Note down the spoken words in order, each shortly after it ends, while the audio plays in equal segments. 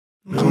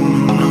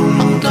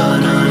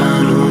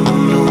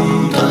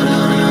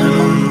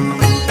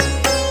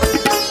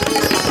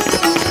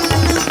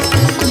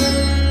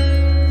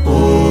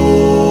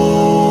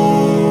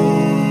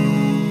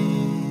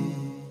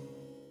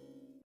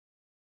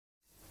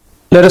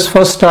Let us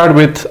first start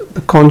with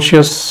the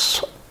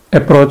conscious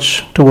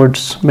approach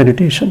towards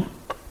meditation.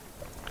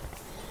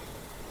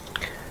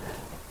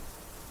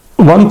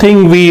 One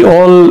thing we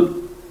all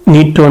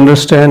need to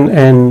understand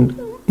and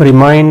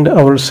remind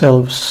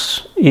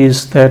ourselves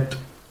is that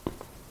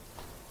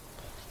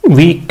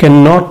we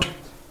cannot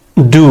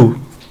do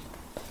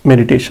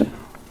meditation.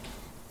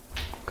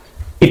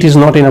 It is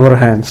not in our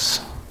hands.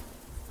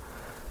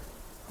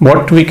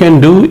 What we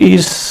can do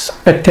is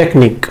a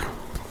technique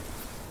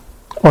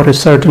or a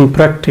certain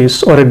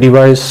practice or a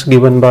device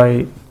given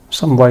by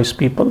some wise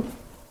people.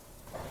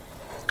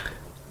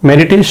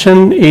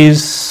 Meditation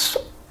is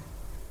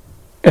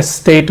a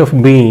state of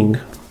being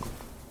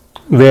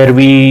where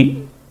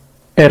we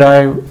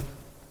arrive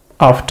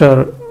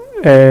after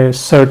a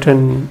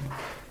certain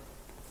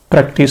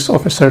practice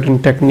of a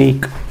certain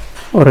technique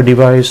or a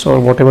device or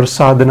whatever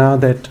sadhana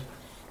that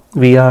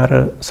we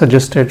are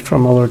suggested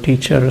from our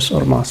teachers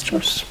or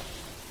masters.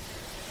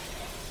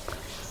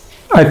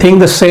 I think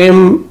the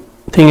same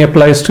thing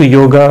applies to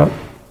yoga.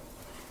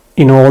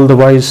 All the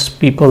wise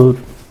people,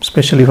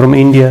 especially from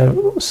India,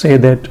 say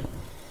that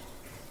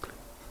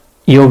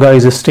yoga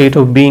is a state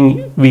of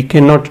being. We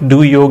cannot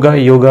do yoga.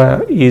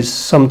 Yoga is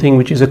something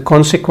which is a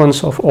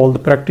consequence of all the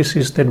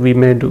practices that we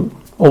may do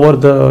over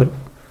the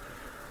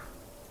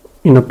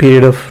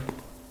period of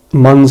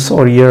months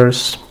or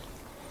years.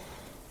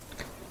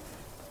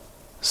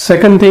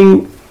 Second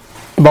thing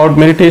about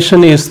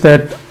meditation is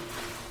that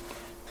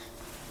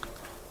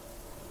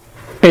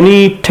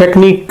any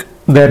technique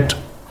that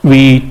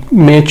we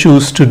may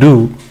choose to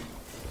do,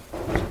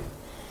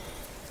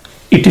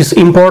 it is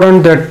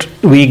important that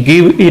we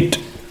give it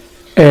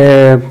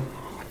a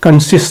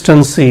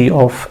consistency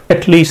of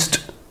at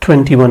least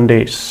 21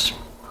 days.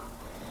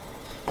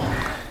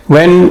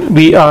 When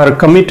we are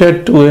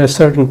committed to a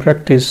certain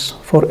practice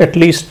for at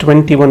least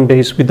 21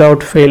 days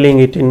without failing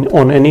it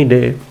on any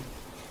day,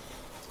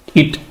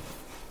 it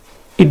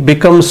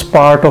becomes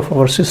part of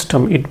our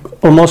system. It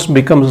almost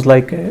becomes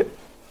like a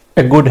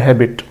good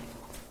habit.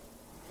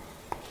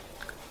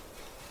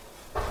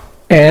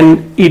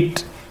 And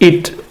it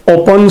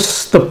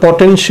opens the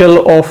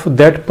potential of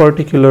that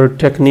particular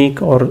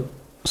technique or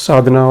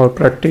sadhana or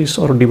practice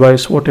or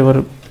device,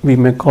 whatever we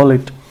may call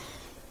it.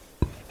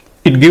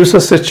 It gives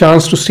us a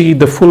chance to see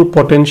the full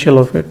potential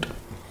of it.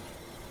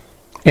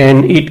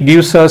 And it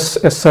gives us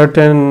a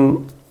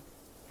certain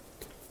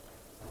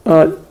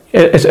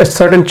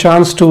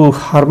chance to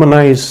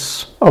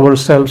harmonize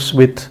ourselves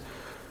with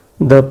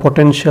the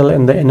potential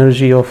and the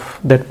energy of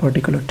that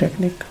particular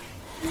technique.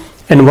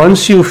 And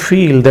once you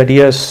feel that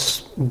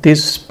yes,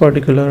 this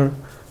particular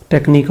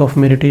technique of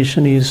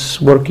meditation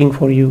is working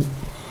for you,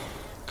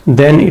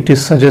 then it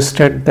is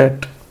suggested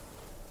that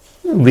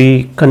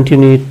we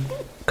continue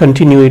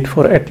it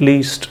for at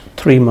least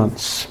 3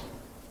 months.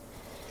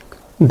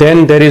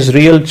 Then there is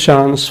real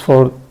chance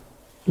for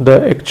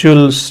the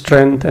actual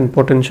strength and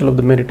potential of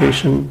the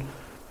meditation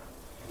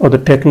or the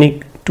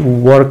technique to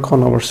work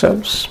on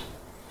ourselves.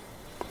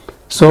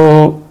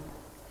 So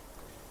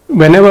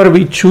whenever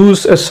we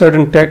choose a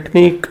certain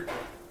technique,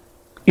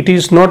 it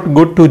is not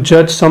good to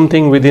judge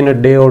something within a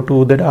day or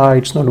two that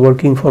it's not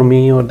working for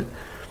me, or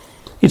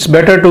it's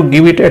better to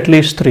give it at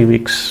least 3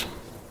 weeks.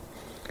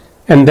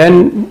 And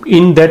then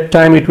in that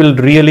time it will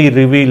really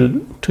reveal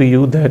to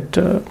you that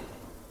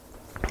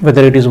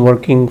whether it is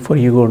working for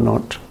you or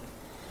not.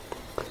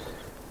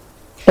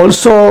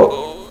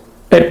 Also,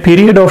 a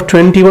period of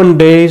 21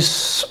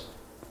 days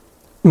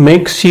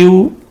makes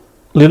you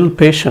little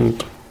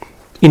patient.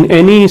 In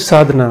any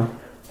sadhana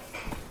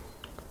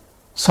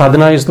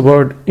is the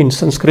word in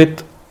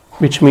Sanskrit,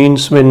 which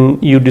means when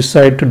you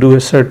decide to do a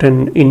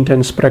certain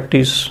intense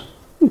practice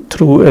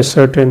through a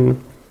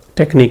certain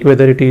technique,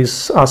 whether it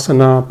is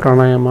asana,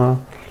 pranayama,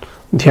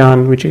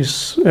 dhyan, which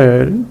is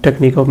a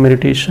technique of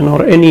meditation,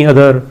 or any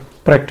other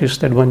practice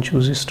that one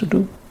chooses to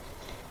do.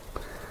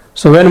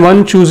 So when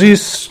one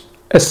chooses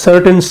a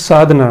certain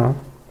sadhana,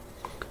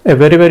 a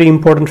very, very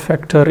important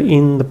factor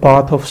in the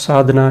path of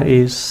sadhana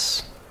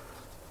is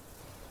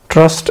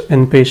trust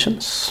and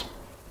patience.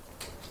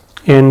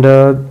 And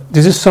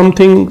this is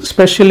something,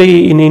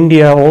 especially in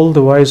India, all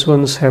the wise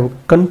ones have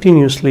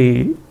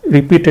continuously,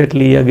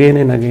 repeatedly, again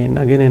and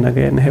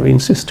again, have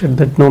insisted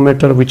that no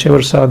matter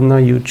whichever sadhana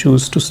you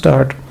choose to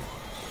start,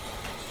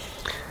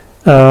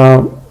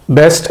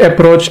 best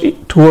approach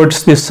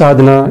towards this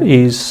sadhana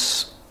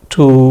is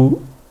to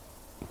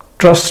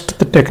trust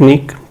the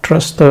technique,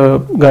 trust the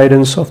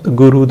guidance of the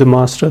guru, the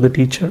master, the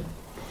teacher,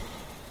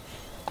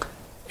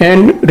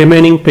 and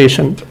remaining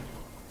patient,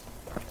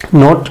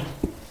 not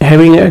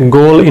having a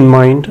goal in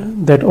mind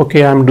that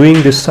okay, I'm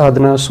doing this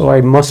sadhana, so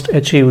I must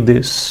achieve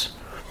this.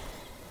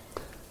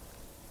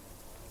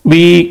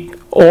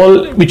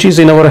 Which is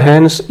in our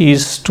hands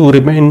is to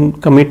remain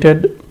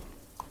committed,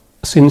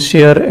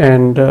 sincere,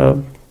 and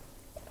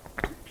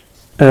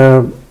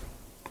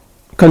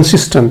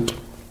consistent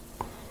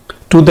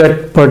to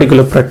that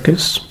particular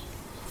practice.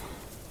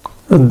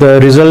 The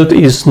result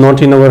is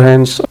not in our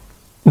hands.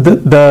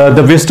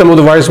 The wisdom of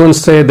the wise ones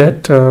say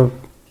that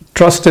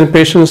trust and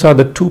patience are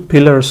the two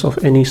pillars of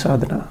any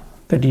sadhana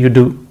that you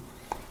do,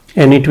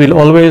 and it will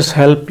always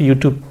help you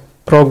to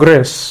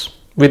progress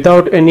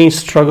without any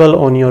struggle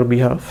on your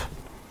behalf.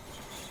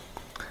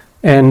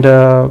 And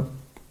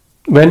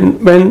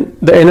when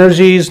the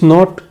energy is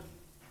not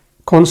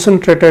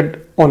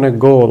concentrated on a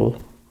goal,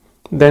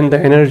 then the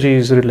energy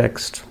is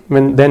relaxed.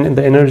 Then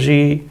the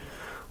energy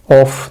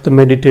of the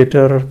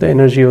meditator, the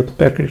energy of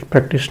the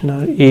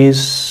practitioner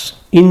is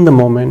in the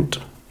moment,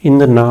 in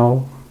the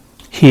now,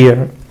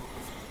 here.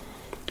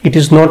 It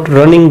is not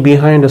running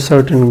behind a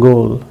certain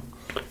goal.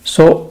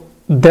 So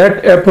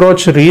that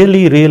approach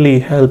really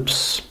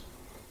helps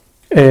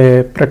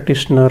a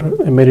practitioner,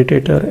 a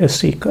meditator, a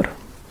seeker.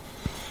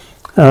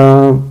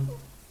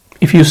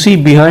 If you see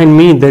behind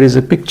me, there is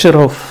a picture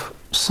of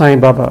Sai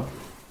Baba.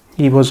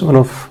 He was one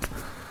of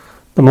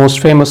the most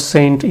famous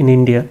saint in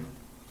India.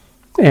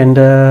 And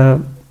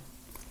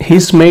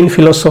his main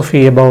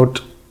philosophy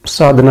about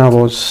sadhana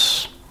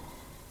was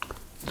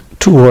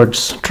two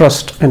words: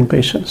 trust and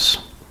patience.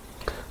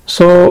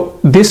 So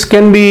this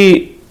can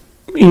be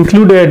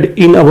included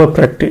in our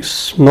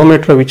practice, no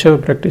matter whichever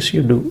practice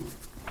you do,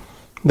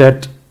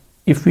 that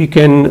if we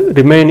can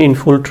remain in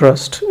full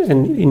trust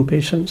and in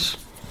patience,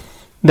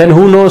 then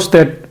who knows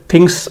that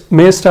things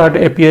may start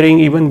appearing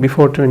even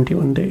before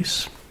 21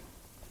 days.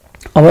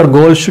 Our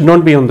goal should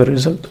not be on the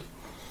result.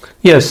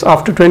 Yes,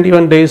 after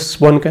 21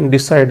 days, one can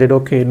decide that,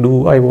 okay,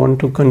 do I want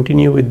to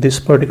continue with this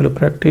particular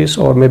practice,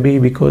 or maybe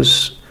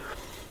because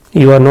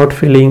you are not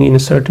feeling in a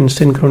certain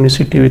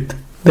synchronicity with,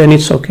 then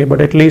it's okay,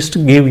 but at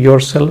least give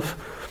yourself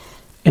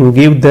and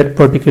give that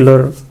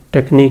particular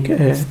technique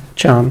a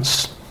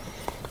chance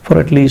for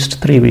at least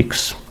 3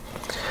 weeks.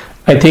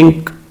 I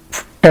think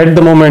at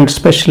the moment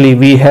especially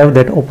we have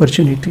that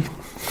opportunity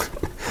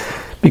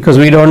because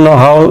we don't know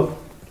how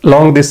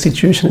long this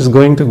situation is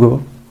going to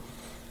go.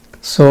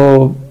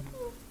 So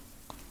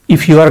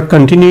if you are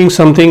continuing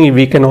something,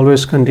 we can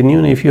always continue,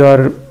 and if you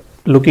are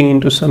looking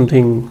into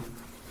something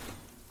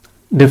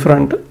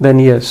different, then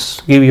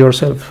yes, give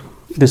yourself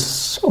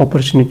this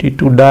opportunity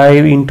to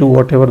dive into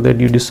whatever that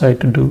you decide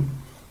to do,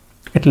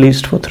 at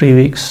least for 3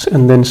 weeks,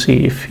 and then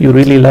see if you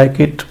really like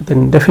it,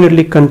 then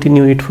definitely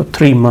continue it for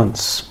 3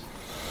 months.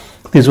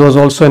 This was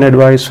also an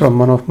advice from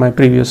one of my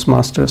previous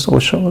masters,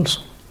 Osho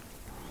also.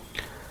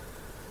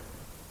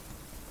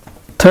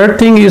 Third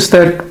thing is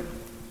that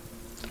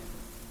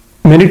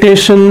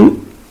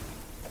meditation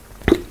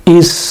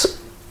is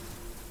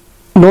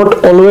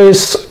not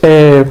always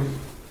a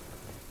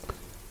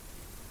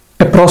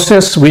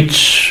process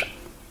which,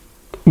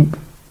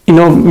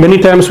 many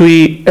times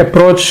we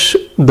approach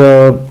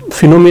the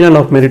phenomenon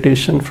of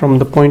meditation from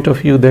the point of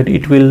view that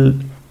it will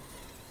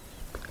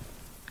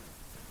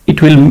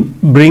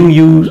bring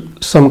you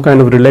some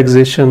kind of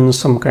relaxation,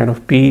 some kind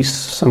of peace,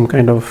 some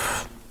kind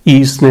of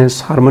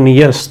easiness, harmony.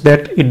 Yes,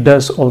 that it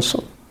does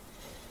also.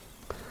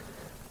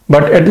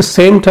 But at the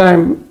same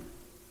time,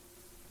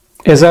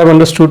 as I've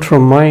understood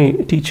from my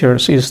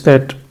teachers, is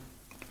that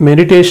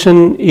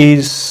meditation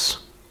is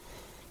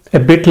a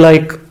bit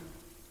like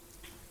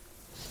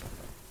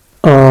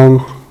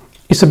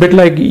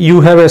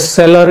you have a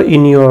cellar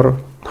in your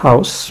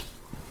house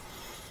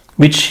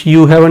which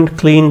you haven't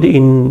cleaned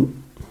in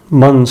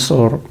months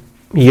or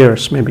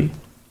years maybe.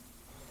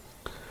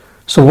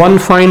 So one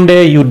fine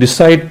day you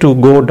decide to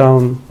go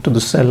down to the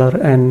cellar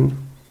and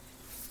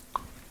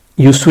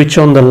you switch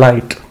on the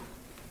light.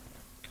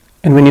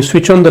 And when you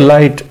switch on the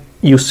light,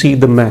 you see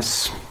the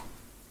mess.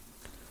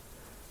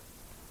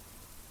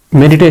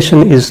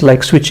 Meditation is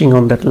like switching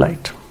on that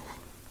light.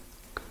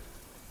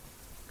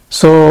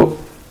 So,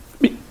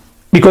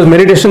 because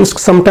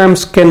meditations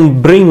sometimes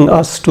can bring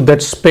us to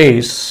that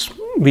space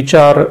which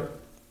are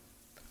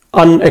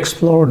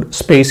unexplored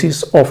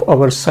spaces of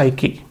our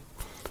psyche.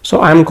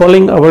 So I am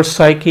calling our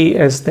psyche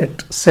as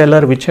that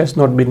cellar which has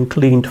not been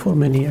cleaned for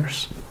many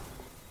years.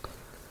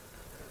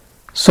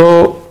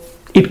 So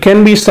it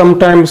can be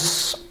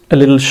sometimes a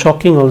little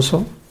shocking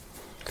also,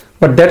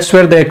 but that's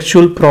where the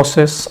actual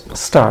process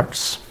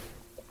starts.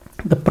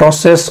 The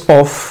process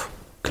of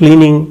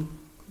cleaning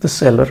the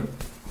cellar.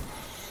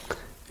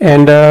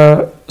 And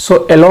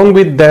so along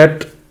with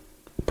that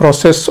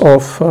process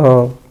of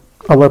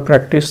our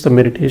practice, the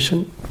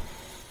meditation,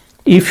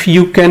 if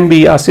you can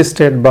be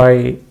assisted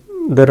by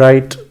the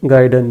right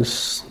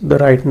guidance, the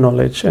right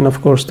knowledge, and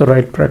of course the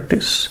right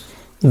practice,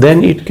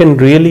 then it can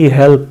really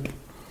help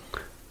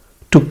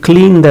to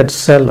clean that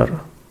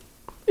cellar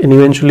and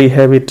eventually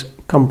have it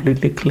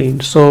completely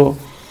cleaned. So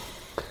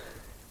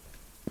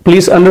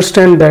please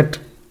understand that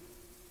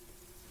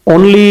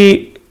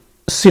only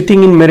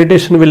sitting in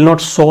meditation will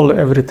not solve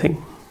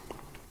everything.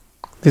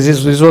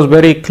 This was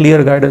very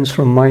clear guidance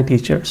from my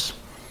teachers.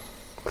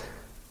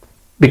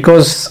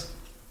 Because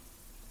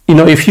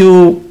if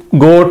you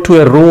go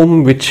to a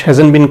room which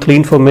hasn't been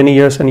cleaned for many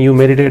years and you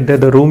meditate there,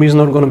 the room is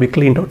not going to be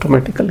cleaned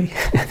automatically.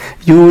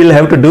 You will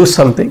have to do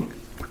something.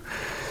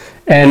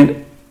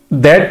 And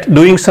that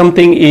doing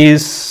something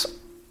is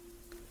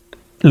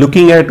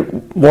looking at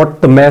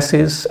what the mess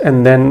is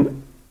and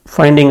then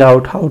finding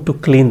out how to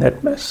clean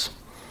that mess.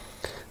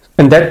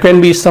 And that can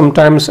be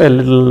sometimes a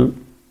little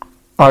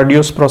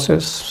arduous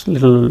process,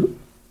 little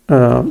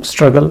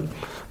struggle,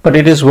 but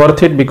it is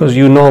worth it because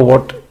you know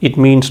what it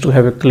means to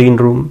have a clean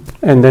room.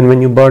 And then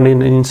when you burn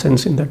in an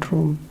incense in that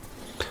room,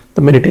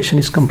 the meditation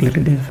is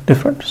completely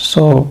different.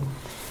 So,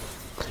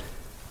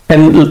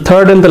 and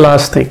third and the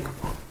last thing,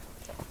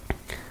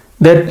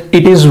 that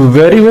it is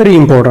very, very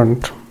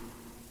important,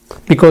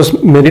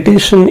 because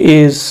meditation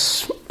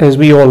is, as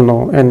we all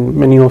know, and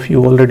many of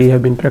you already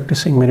have been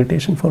practicing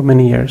meditation for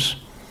many years,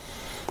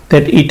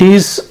 that it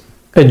is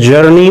a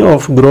journey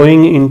of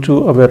growing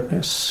into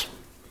awareness.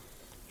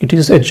 It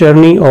is a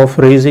journey of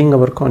raising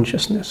our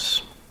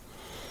consciousness.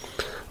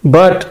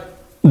 But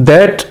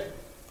that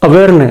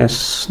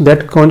awareness,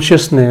 that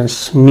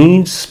consciousness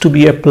needs to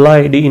be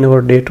applied in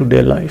our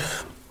day-to-day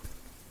life.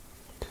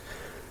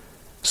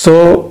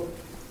 So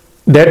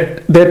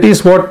that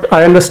is what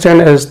I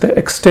understand as the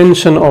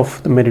extension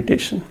of the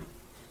meditation.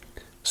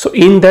 So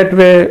in that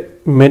way,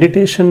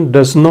 meditation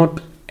does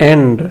not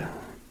end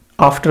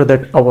after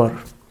that hour,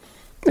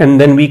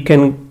 and then we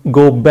can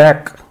go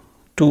back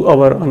to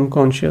our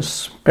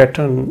unconscious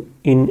pattern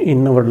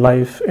in our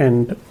life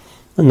and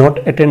not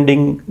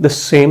attending the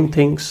same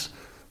things,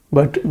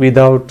 but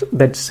without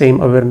that same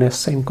awareness,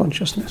 same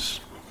consciousness.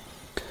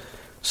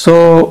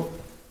 So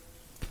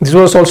this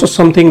was also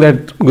something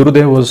that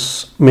Gurudev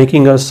was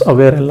making us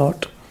aware a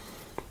lot,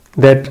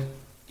 that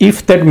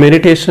if that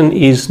meditation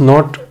is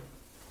not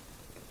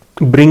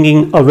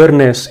bringing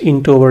awareness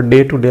into our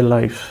day-to-day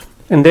life,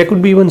 and there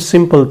could be even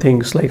simple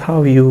things like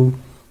how you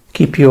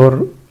keep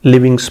your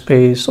living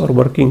space or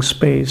working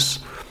space,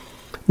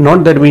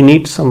 not that we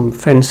need some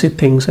fancy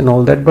things and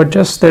all that, but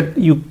just that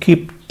you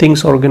keep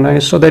things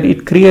organized so that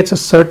it creates a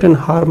certain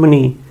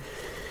harmony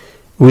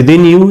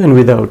within you and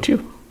without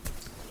you.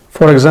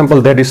 For example,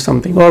 that is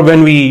something. Or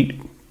when we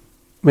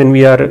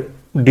are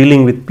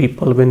dealing with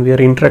people, when we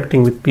are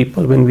interacting with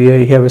people, when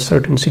we have a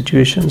certain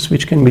situations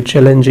which can be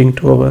challenging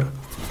to our,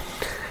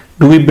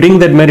 do we bring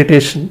that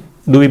meditation?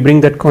 Do we bring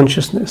that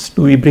consciousness?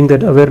 Do we bring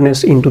that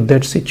awareness into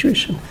that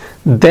situation?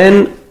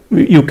 Then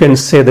you can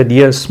say that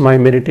yes, my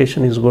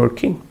meditation is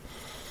working.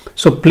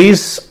 So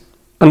please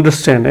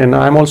understand, and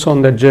I'm also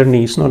on that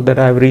journey. It's not that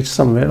I've reached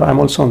somewhere, I'm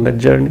also on that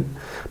journey.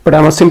 But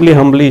I'm simply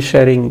humbly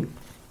sharing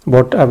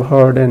what I've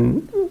heard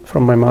and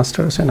from my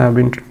masters and I've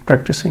been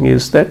practicing,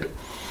 is that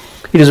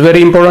it is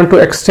very important to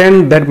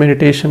extend that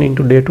meditation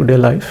into day-to-day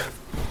life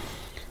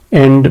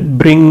and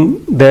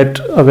bring that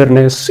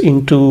awareness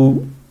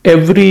into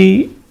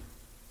every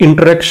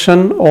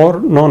interaction or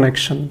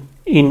non-action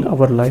in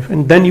our life.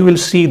 And then you will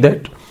see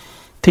that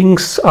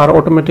things are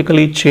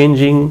automatically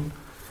changing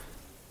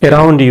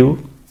around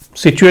you.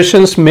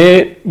 Situations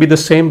may be the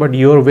same, but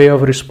your way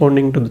of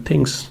responding to the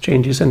things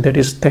changes, and that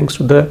is thanks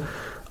to the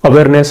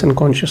awareness and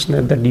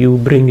consciousness that you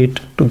bring it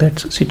to that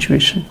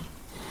situation.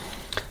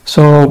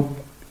 So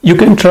you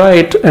can try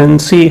it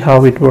and see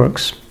how it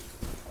works.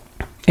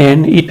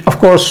 And it, of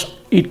course,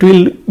 it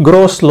will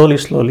grow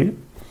slowly.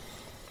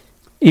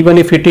 Even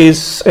if it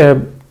is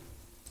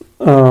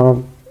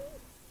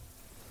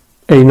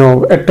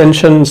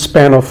attention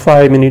span of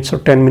 5 minutes or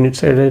 10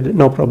 minutes a day,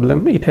 no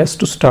problem. It has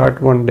to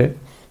start one day,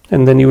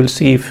 and then you will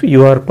see if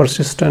you are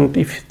persistent,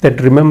 if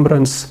that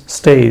remembrance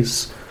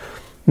stays,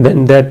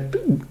 then that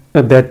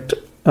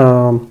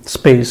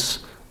space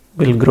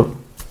will grow.